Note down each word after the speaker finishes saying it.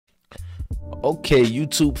Okay,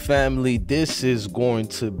 YouTube family, this is going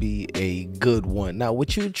to be a good one. Now,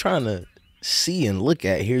 what you're trying to see and look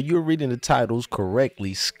at here, you're reading the titles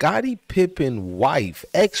correctly. Scottie Pippen wife,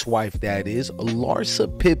 ex-wife that is,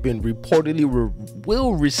 Larsa Pippen reportedly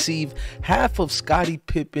will receive half of Scottie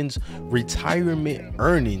Pippen's retirement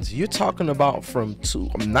earnings. You're talking about from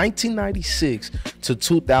 1996 to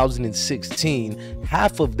 2016,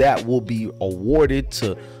 half of that will be awarded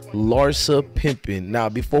to Larsa Pippen. Now,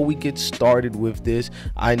 before we get started with this,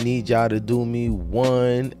 I need y'all to do me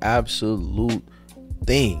one absolute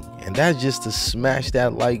thing, and that's just to smash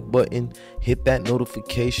that like button, hit that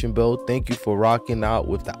notification bell. Thank you for rocking out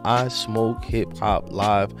with the I Smoke Hip Hop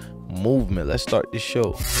Live movement. Let's start the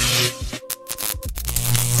show.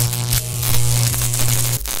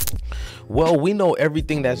 Well, we know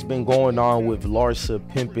everything that's been going on with Larsa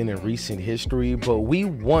Pippen in recent history, but we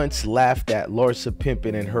once laughed at Larsa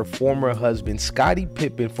Pippen and her former husband, Scottie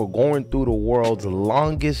Pippen, for going through the world's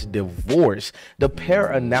longest divorce. The pair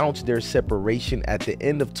announced their separation at the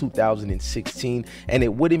end of 2016, and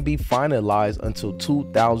it wouldn't be finalized until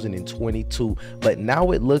 2022. But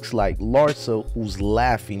now it looks like Larsa, who's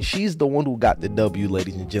laughing, she's the one who got the W,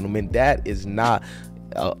 ladies and gentlemen. That is not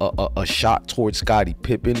a shot towards Scottie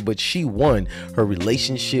Pippen, but she won. Her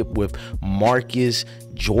relationship with Marcus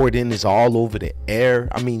Jordan is all over the air.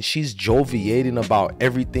 I mean, she's joviating about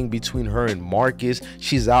everything between her and Marcus.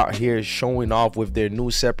 She's out here showing off with their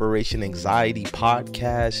new Separation Anxiety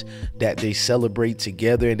podcast that they celebrate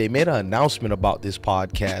together, and they made an announcement about this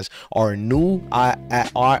podcast. Our new at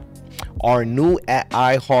iHeart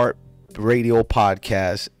Radio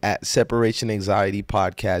podcast at Separation Anxiety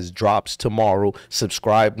Podcast drops tomorrow.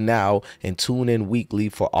 Subscribe now and tune in weekly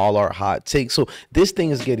for all our hot takes. So this thing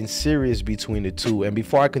is getting serious between the two. And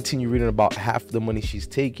before I continue reading about half the money she's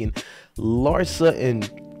taking, Larsa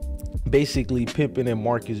and basically Pippen and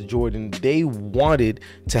Marcus Jordan, they wanted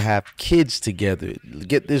to have kids together.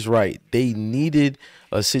 Get this right, they needed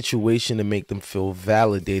a situation to make them feel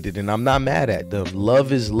validated, and I'm not mad at them.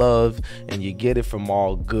 Love is love, and you get it from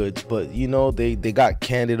all goods. But you know, they got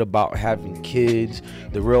candid about having kids.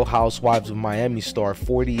 The Real Housewives of Miami star,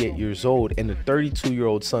 48 years old, and the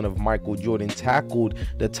 32-year-old son of Michael Jordan tackled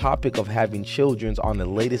the topic of having children on the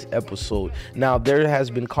latest episode. Now, there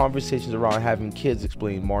has been conversations around having kids,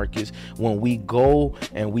 explained Marcus. When we go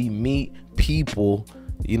and we meet people,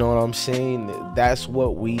 you know what I'm saying, that's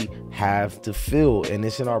what we have to feel, and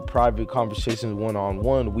it's in our private conversations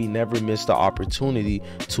one-on-one. We never miss the opportunity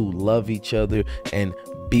to love each other and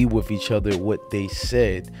be with each other, what they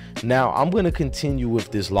said. Now, I'm going to continue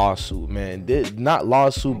with this lawsuit, man. Not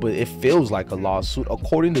lawsuit, but it feels like a lawsuit.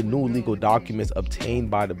 According to new legal documents obtained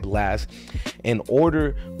by the Blast, an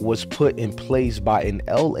order was put in place by an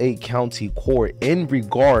LA County court in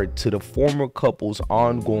regard to the former couple's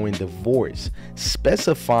ongoing divorce,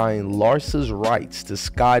 specifying Larsa's rights to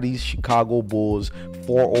Scottie's Chicago Bulls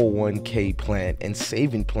 401k plan and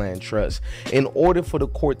saving plan trust. In order for the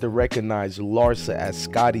court to recognize Larsa as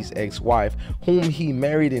Scottie's ex-wife, whom he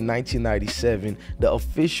married in 1997, the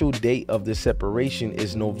official date of the separation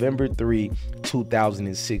is November 3,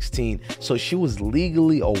 2016. So she was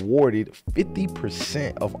legally awarded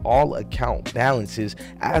 50% of all account balances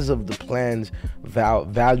as of the plan's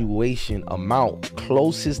valuation amount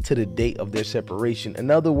closest to the date of their separation.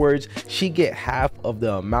 In other words, she get half of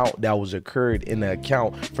the amount that was occurred in the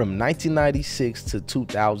account from 1996 to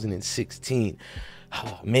 2016.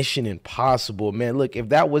 Mission impossible, man. Look, if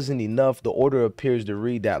that wasn't enough, the order appears to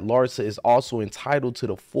read that Larsa is also entitled to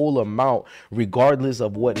the full amount regardless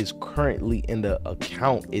of what is currently in the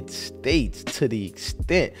account. It states, to the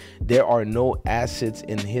extent there are no assets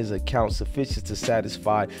in his account sufficient to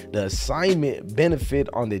satisfy the assignment benefit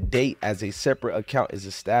on the date as a separate account is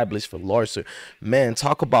established for Larsa. Man,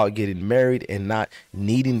 talk about getting married and not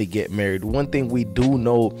needing to get married. One thing we do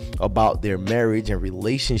know about their marriage and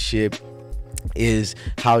relationship is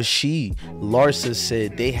how Larsa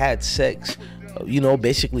said they had sex, you know,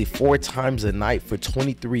 basically 4 times a night for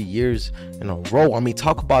 23 years in a row. I mean,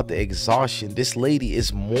 talk about the exhaustion. This lady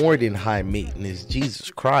is more than high maintenance.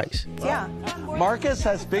 Jesus Christ. Yeah. Marcus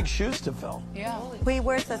has big shoes to fill. Yeah. He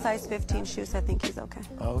wears the size 15 shoes. I think he's okay.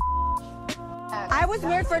 Oh. I was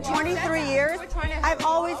married for 23 years. I've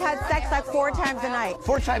always had sex like 4 times a night.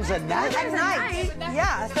 4 times a night? A night.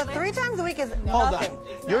 Yeah, so 3 times a week is Hold nothing.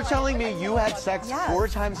 on. You're telling me you had sex 4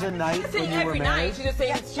 times a night when you were married? No,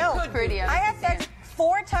 I had sex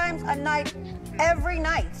 4 times a night, every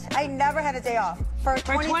night. I never had a day off for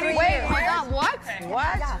 23 years. Wait, my God, what?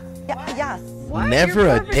 What? Yeah, yes. What? Never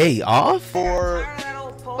a day off?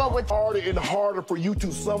 But with harder and harder for you to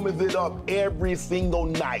summon it up every single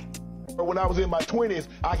night. When I was in my 20s,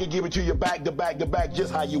 I could give it to you back to back to back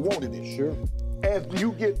just how you wanted it. Sure. As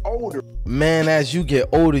you get older, man, as you get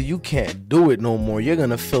older, you can't do it no more. You're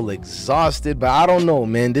gonna feel exhausted. But I don't know,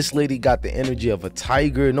 man, this lady got the energy of a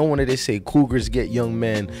tiger. No wonder they say cougars get young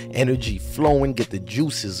men energy flowing, get the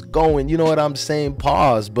juices going, you know what I'm saying?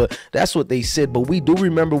 Pause. But that's what they said. But we do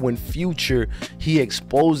remember when Future, he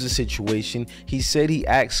exposed the situation. He said he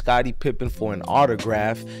asked Scottie Pippen for an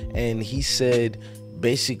autograph, and he said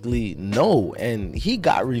basically no, and he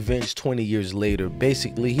got revenge 20 years later.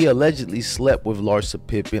 Basically, he allegedly slept with Larsa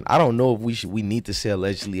Pippen. I don't know if we need to say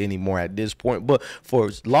allegedly anymore at this point, but for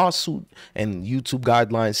lawsuit and YouTube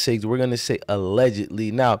guidelines sake, we're gonna say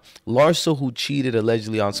allegedly. Now, Larsa, who cheated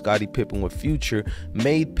allegedly on Scottie Pippen with Future,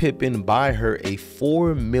 made Pippen buy her a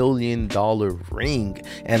 $4 million ring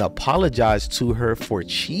and apologized to her for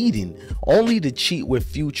cheating, only to cheat with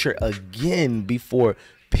Future again before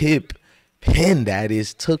Pippen, that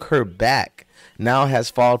is, took her back. Now has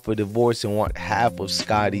filed for divorce and want half of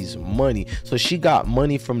Scottie's money. So she got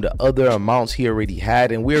money from the other amounts he already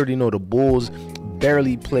had, and we already know the Bulls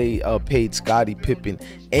barely paid Scottie Pippen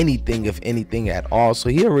anything, if anything at all. So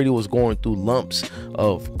he already was going through lumps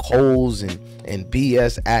of coals and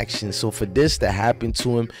BS action. So for this to happen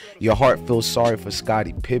to him, your heart feels sorry for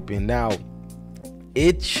Scottie Pippen. Now,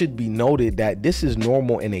 it should be noted that this is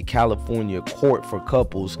normal in a California court for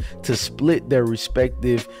couples to split their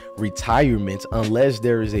respective retirements unless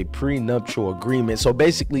there is a prenuptial agreement. So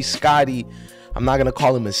basically, Scottie, I'm not gonna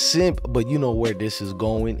call him a simp, but you know where this is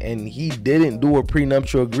going, and he didn't do a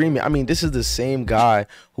prenuptial agreement. I mean, this is the same guy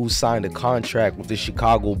who signed a contract with the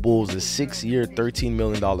Chicago Bulls, a 6-year $13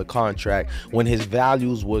 million contract, when his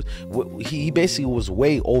values was, he basically was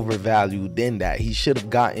way overvalued than that. He should have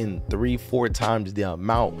gotten 3-4 times the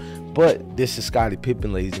amount. But this is Scottie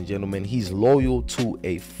Pippen, ladies and gentlemen. He's loyal to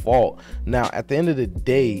a fault. Now, at the end of the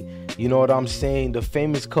day, you know what I'm saying, the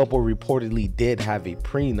famous couple reportedly did have a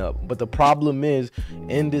prenup, but the problem is,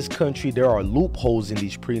 in this country there are loopholes in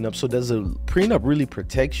these prenups. So does a prenup really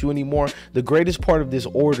protect you anymore? The greatest part of this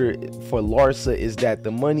order for Larsa is that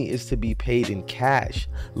the money is to be paid in cash,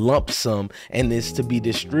 lump sum, and is to be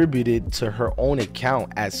distributed to her own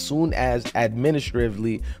account as soon as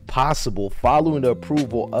administratively possible following the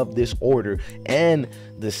approval of this order, and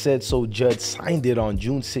the said so judge signed it on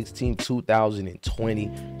June 16,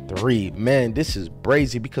 2023. Man, this is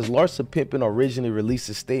brazy, because Larsa Pippen originally released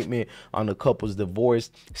a statement on the couple's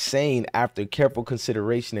divorce, saying after careful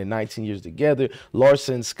consideration and 19 years together,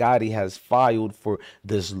 Larsa and Scottie has filed for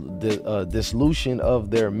the dissolution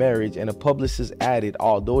of their marriage, and a publicist added,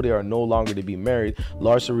 although they are no longer to be married,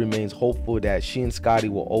 Larsa remains hopeful that she and Scottie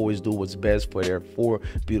will always do what's best for their 4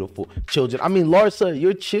 beautiful children. I mean, Larsa,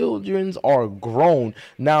 your children are grown.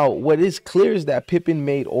 Now, what is clear is that Pippen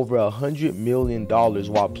made over $100 million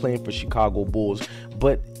while playing for Chicago Bulls,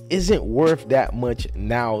 but isn't worth that much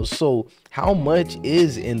now. So how much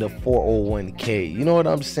is in the 401k? You know what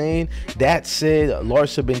I'm saying? That said,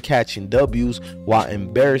 Larsa been catching W's while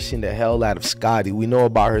embarrassing the hell out of Scottie. We know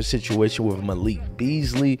about her situation with Malik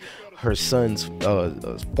Beasley, her son's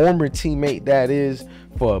former teammate, that is,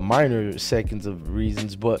 for minor seconds of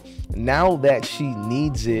reasons. But now that she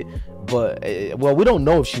needs it, but well, we don't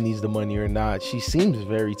know if she needs the money or not. She seems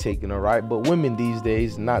very taken, all right, but women these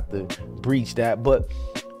days, not to breach that. But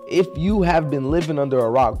if you have been living under a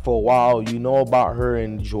rock for a while, you know about her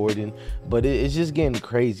and Jordan, but it's just getting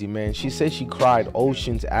crazy, man. She said she cried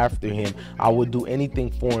oceans after him. I would do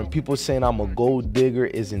anything for him. People saying I'm a gold digger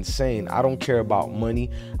is insane. I don't care about money.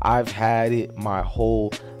 I've had it my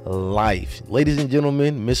whole life. Ladies and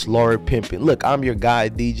gentlemen, Miss Laura Pimpin. Look, I'm your guy,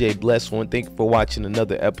 DJ Bless One. Thank you for watching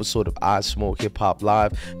another episode of I Smoke Hip Hop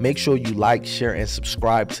Live. Make sure you like, share, and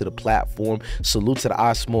subscribe to the platform. Salute to the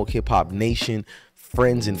I Smoke Hip Hop Nation,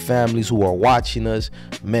 friends and families who are watching us.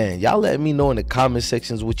 Man, y'all let me know in the comment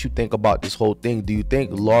sections what you think about this whole thing. Do you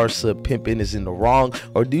think Larsa Pippen is in the wrong,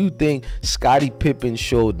 or do you think Scottie Pippen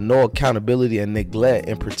showed no accountability and neglect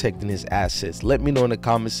in protecting his assets? Let me know in the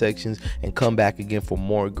comment sections, and come back again for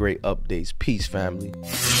more great updates. Peace, family.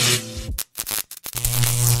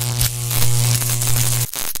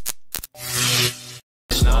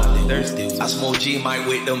 Thirsty. I smoke G Mike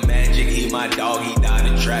with the magic. He my dog, he died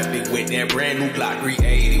in traffic with that brand new Glock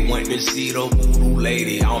 380. Went to see the voodoo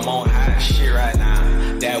lady. I'm on hot shit right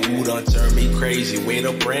now. That woo done turned me crazy. With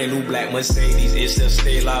a brand new black Mercedes. It's a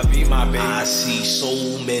stay la vie, my baby. I see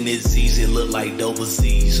so many Z's. It look like double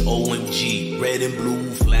Z's. OMG, red and blue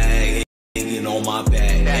flag hanging on my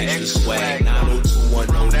back. Extra swag.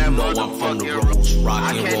 90210. You know I'm from the Rose.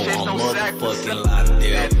 Rock and roll. I'm motherfucking locked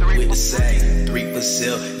there with the sag. 3 for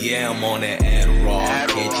sale. Yeah, I'm on that Adderall.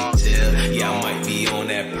 Can't you tell? Yeah, I might be on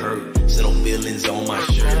that perk. So no feelings on my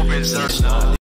shirt. So